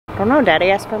don't know, Daddy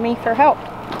asked for me for help.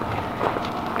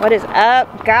 What is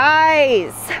up,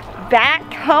 guys?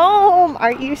 Back home.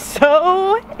 Are you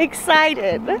so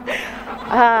excited?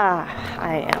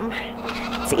 I am.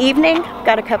 It's evening.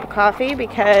 Got a cup of coffee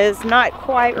because not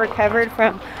quite recovered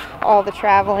from all the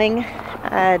traveling.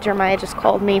 Jeremiah just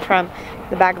called me from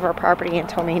the back of our property and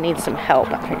told me he needs some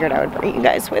help. I figured I would bring you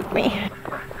guys with me.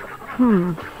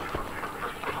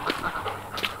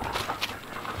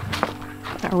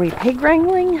 Are we pig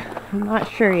wrangling? I'm not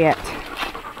sure yet.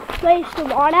 Place the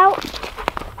water out?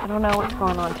 I don't know what's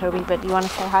going on, Toby, but do you want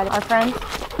to say hi to our friends?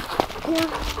 Yeah.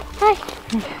 Hi.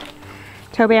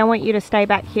 Toby, I want you to stay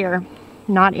back here,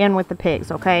 not in with the pigs,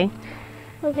 okay?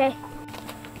 Okay.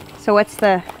 So what's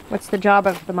the job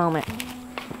of the moment?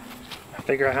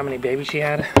 Figure out how many babies she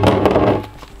had.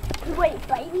 Wait,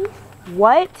 babies?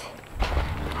 What?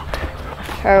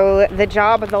 So the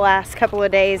job of the last couple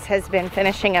of days has been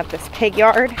finishing up this pig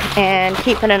yard and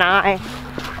keeping an eye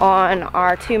on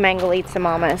our 2 Mangalitsa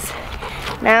mamas.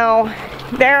 Now,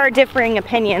 there are differing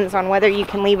opinions on whether you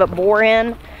can leave a boar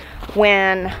in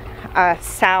when a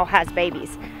sow has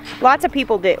babies. Lots of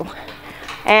people do.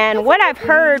 And what I've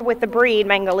heard with the breed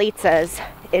Mangalitsas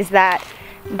is that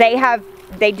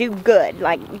they do good.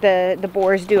 Like the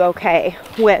boars do okay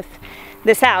with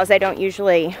the sows. They don't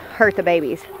usually hurt the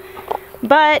babies.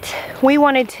 But we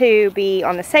wanted to be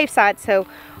on the safe side, so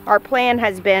our plan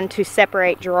has been to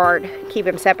separate Gerard, keep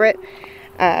him separate.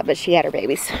 But she had her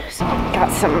babies. So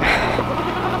got some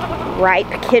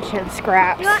ripe kitchen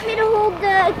scraps. You want me to hold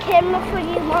the camera for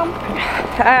you, Mom?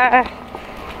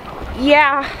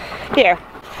 Yeah. Here.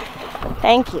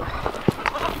 Thank you.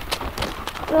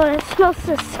 Oh, it smells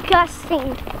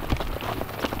disgusting.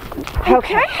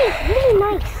 Okay. It's really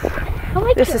nice. I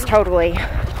like This it. is totally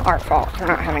our fault for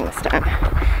not having this done.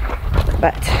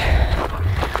 But,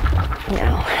 you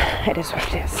know, it is what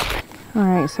it is.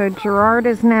 Alright, so Gerard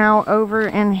is now over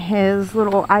in his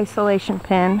little isolation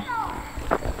pen.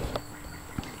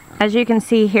 As you can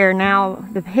see here now,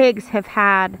 the pigs have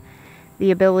had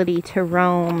the ability to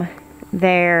roam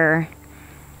their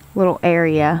little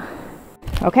area.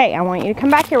 Okay, I want you to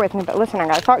come back here with me, but listen, I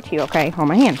gotta talk to you, okay? Hold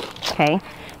my hand, okay?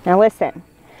 Now listen,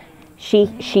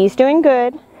 she's doing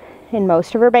good, and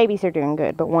most of her babies are doing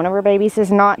good, but one of her babies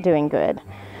is not doing good.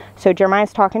 So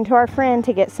Jeremiah's talking to our friend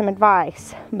to get some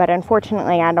advice, but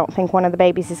unfortunately I don't think one of the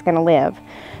babies is going to live.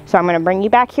 So I'm going to bring you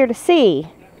back here to see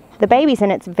the babies,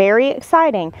 and it's very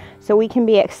exciting. So we can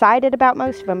be excited about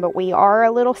most of them, but we are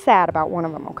a little sad about one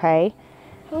of them, okay?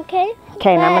 Okay.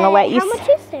 Okay, and I'm going to let you How much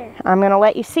is there? I'm going to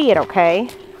let you see it, okay?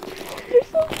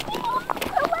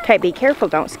 Okay, be careful,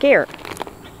 don't scare her.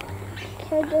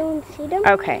 Can I go and see them?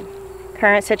 Okay,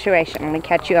 current situation. Let me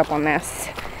catch you up on this.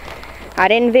 I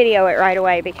didn't video it right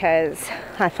away because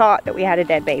I thought that we had a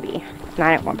dead baby, and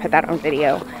I didn't want to put that on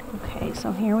video. Okay,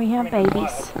 so here we have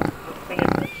babies.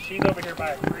 She's over here by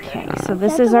a tree. Okay, so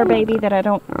this is our baby that I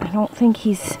don't think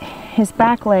his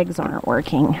back legs aren't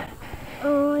working.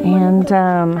 And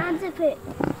As if it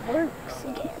works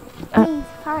again. He's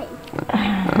fine.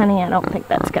 honey, I don't think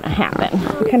that's gonna happen.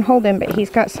 You can hold him, but he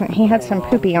had some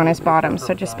poopy on his bottom,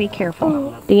 so just be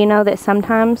careful. Do you know that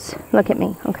sometimes, look at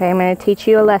me, okay, I'm gonna teach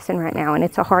you a lesson right now, and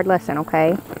it's a hard lesson,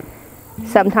 okay?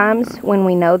 Sometimes when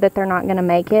we know that they're not gonna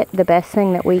make it, the best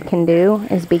thing that we can do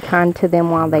is be kind to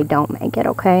them while they don't make it,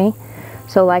 okay?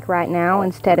 So like right now,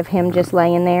 instead of him just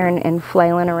laying there and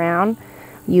flailing around,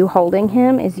 you holding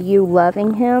him is you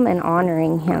loving him and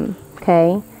honoring him,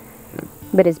 okay?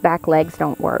 But his back legs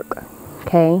don't work,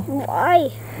 okay?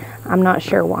 Why? I'm not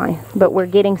sure why, but we're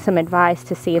getting some advice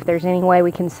to see if there's any way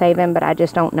we can save him, but I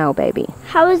just don't know, baby.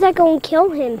 How is that going to kill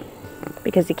him?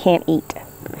 Because he can't eat.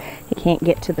 He can't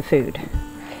get to the food.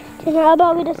 Then how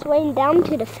about we just weigh him down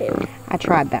to the food? I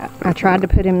tried that. I tried to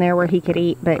put him there where he could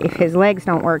eat, but if his legs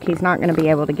don't work, he's not going to be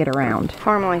able to get around.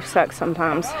 Farm life sucks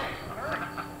sometimes.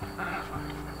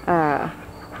 I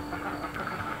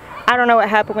don't know what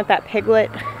happened with that piglet.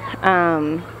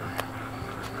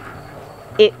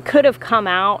 It could have come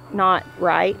out not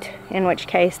right, in which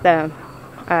case the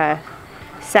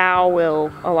sow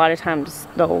will, a lot of times,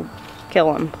 they'll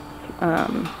kill him.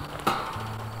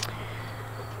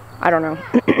 I don't know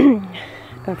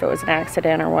if it was an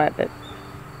accident or what, but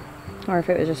or if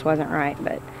it just wasn't right,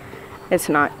 but it's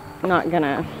not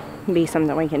gonna be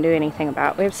something we can do anything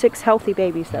about. We have 6 healthy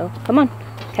babies though. Come on.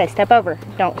 Okay, step over.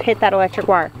 Don't hit that electric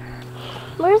wire.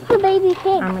 Where's the baby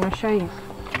pig? I'm gonna show you.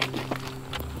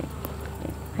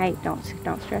 Hey, don't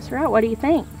stress her out. What do you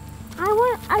think?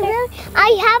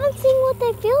 I haven't seen what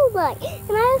they feel like,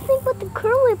 and I don't think what the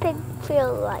curly pig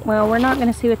feels like. Well, we're not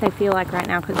gonna see what they feel like right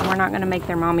now because we're not gonna make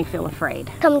their mommy feel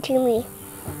afraid. Come to me.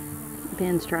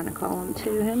 Ben's trying to call him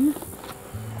to him.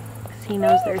 Because he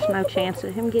knows there's no chance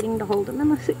of him getting to hold him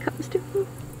unless it comes to him.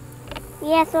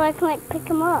 Yeah, so I can't pick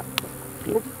him up.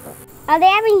 Yep. Are they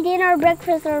having dinner,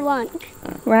 breakfast, or lunch?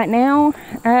 Right now,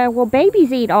 well,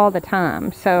 babies eat all the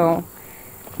time, so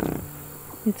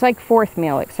it's like 4th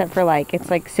meal, except for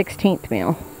it's like 16th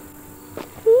meal.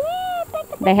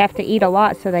 They have to eat a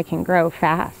lot so they can grow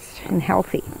fast and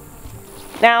healthy.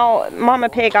 Now, Mama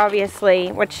Pig,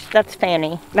 obviously, which that's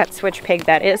Fanny, that's which pig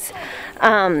that is.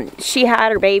 She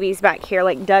had her babies back here,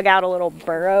 like dug out a little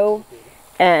burrow,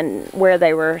 and where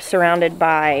they were surrounded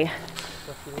by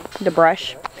the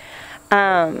brush.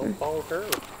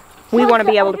 We want to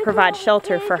be able to provide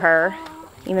shelter for her,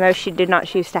 even though she did not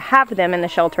choose to have them in the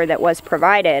shelter that was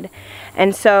provided.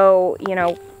 And so, you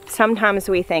know, sometimes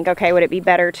we think, okay, would it be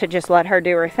better to just let her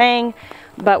do her thing?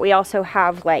 But we also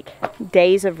have like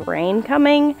days of rain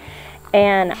coming,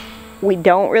 and we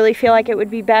don't really feel like it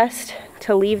would be best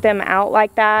to leave them out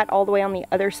like that all the way on the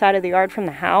other side of the yard from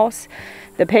the house,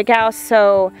 the pig house.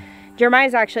 So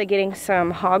Jeremiah's actually getting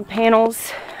some hog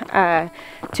panels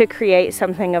to create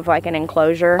something of like an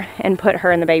enclosure and put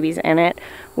her and the babies in it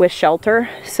with shelter,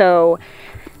 so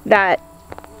that,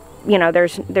 you know,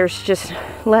 there's just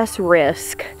less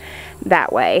risk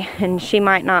that way. And she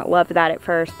might not love that at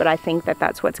first, but I think that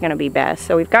that's what's going to be best.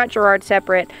 So we've got Gerard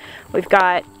separate. We've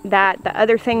got that. The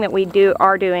other thing that we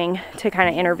are doing to kind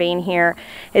of intervene here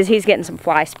is he's getting some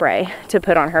fly spray to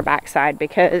put on her backside,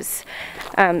 because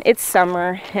it's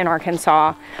summer in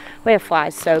Arkansas. We have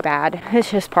flies so bad.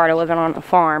 It's just part of living on a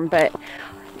farm, but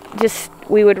just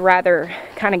we would rather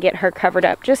kind of get her covered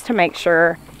up just to make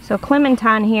sure. So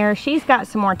Clementine here, she's got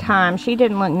some more time. She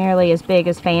didn't look nearly as big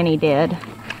as Fanny did,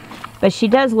 but she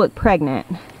does look pregnant.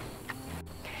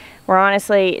 We're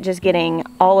honestly just getting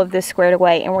all of this squared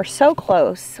away, and we're so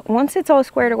close. Once it's all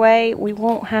squared away, we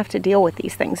won't have to deal with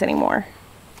these things anymore.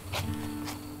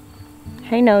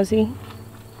 Hey Nosy,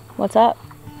 what's up?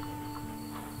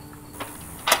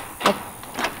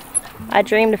 I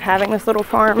dreamed of having this little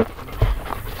farm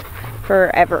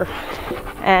forever,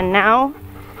 and now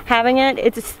having it,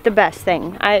 it's the best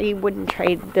thing. I wouldn't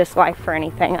trade this life for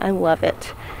anything. I love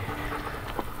it.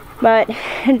 But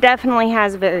it definitely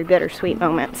has very bittersweet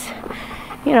moments.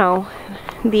 You know,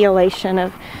 the elation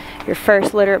of your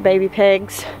first litter of baby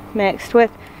pigs mixed with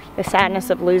the sadness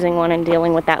of losing one and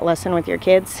dealing with that lesson with your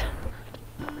kids.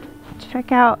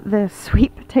 Check out the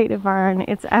sweet potato vine.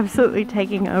 It's absolutely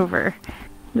taking over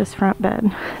this front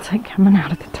bed. It's like coming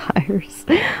out of the tires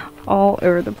all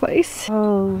over the place.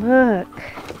 Oh, look.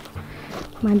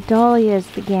 My dahlias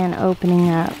began opening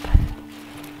up.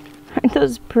 Aren't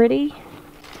those pretty?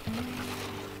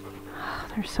 Oh,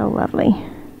 they're so lovely.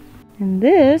 And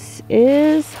this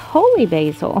is holy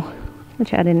basil,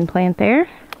 which I didn't plant there.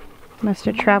 Must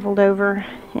have traveled over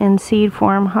in seed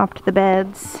form, hopped the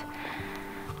beds.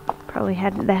 Probably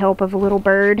had the help of a little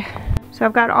bird. So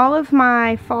I've got all of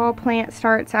my fall plant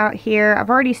starts out here. I've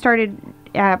already started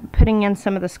putting in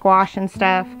some of the squash and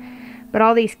stuff, but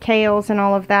all these kales and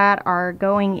all of that are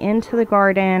going into the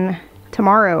garden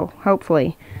tomorrow,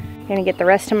 hopefully. I'm gonna get the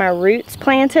rest of my roots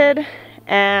planted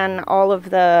and all of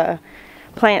the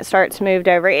plant starts moved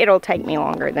over. It'll take me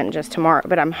longer than just tomorrow,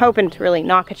 but I'm hoping to really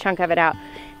knock a chunk of it out.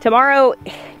 Tomorrow,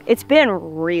 it's been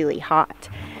really hot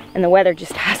and the weather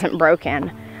just hasn't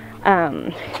broken.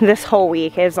 This whole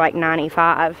week is like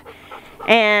 95,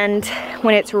 and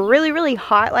when it's really, really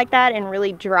hot like that and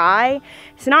really dry,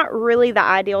 it's not really the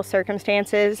ideal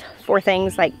circumstances for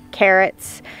things like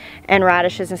carrots and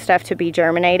radishes and stuff to be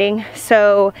germinating.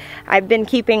 So I've been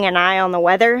keeping an eye on the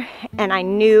weather, and I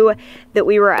knew that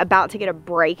we were about to get a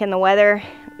break in the weather.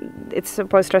 It's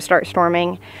supposed to start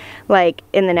storming like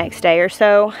in the next day or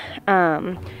so.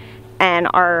 And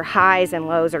our highs and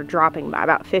lows are dropping by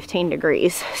about 15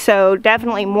 degrees. So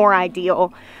definitely more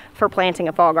ideal for planting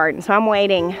a fall garden. So I'm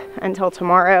waiting until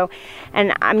tomorrow,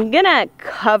 and I'm gonna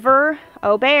cover,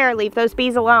 oh Bear, leave those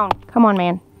bees alone. Come on,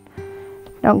 man,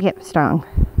 don't get stung.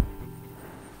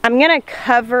 I'm gonna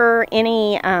cover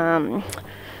any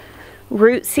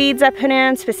root seeds I put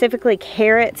in, specifically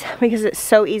carrots, because it's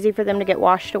so easy for them to get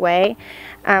washed away.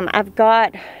 I've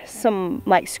got some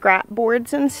like scrap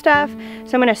boards and stuff,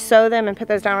 so I'm gonna sew them and put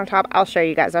those down on top. I'll show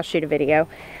you guys, I'll shoot a video.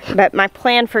 But my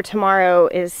plan for tomorrow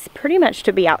is pretty much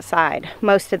to be outside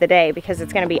most of the day, because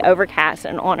it's gonna be overcast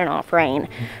and on and off rain.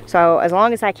 So as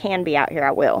long as I can be out here,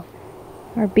 I will.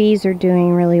 Our bees are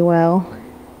doing really well.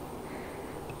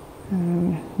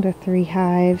 The 3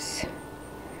 hives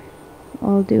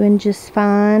all doing just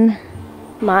fine.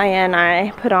 Maya and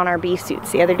I put on our bee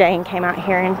suits the other day and came out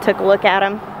here and took a look at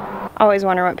them. I always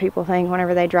wonder what people think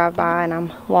whenever they drive by and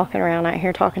I'm walking around out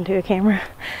here talking to a camera.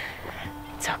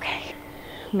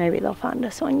 maybe they'll find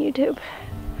us on YouTube.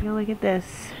 Look at this.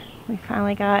 We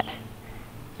finally got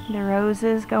the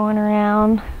roses going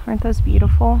around. Aren't those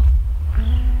beautiful?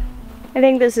 I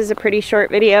think this is a pretty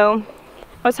short video.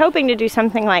 I was hoping to do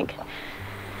something like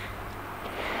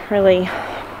really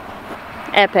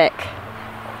epic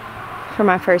for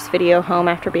my first video home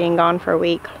after being gone for a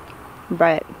week,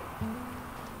 but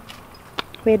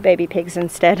we had baby pigs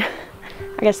instead.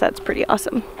 I guess that's pretty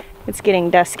awesome. It's getting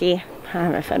dusky. I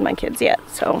haven't fed my kids yet,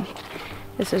 so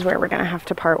this is where we're gonna have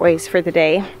to part ways for the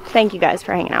day. Thank you guys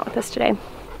for hanging out with us today.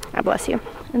 God bless you.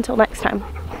 Until next time.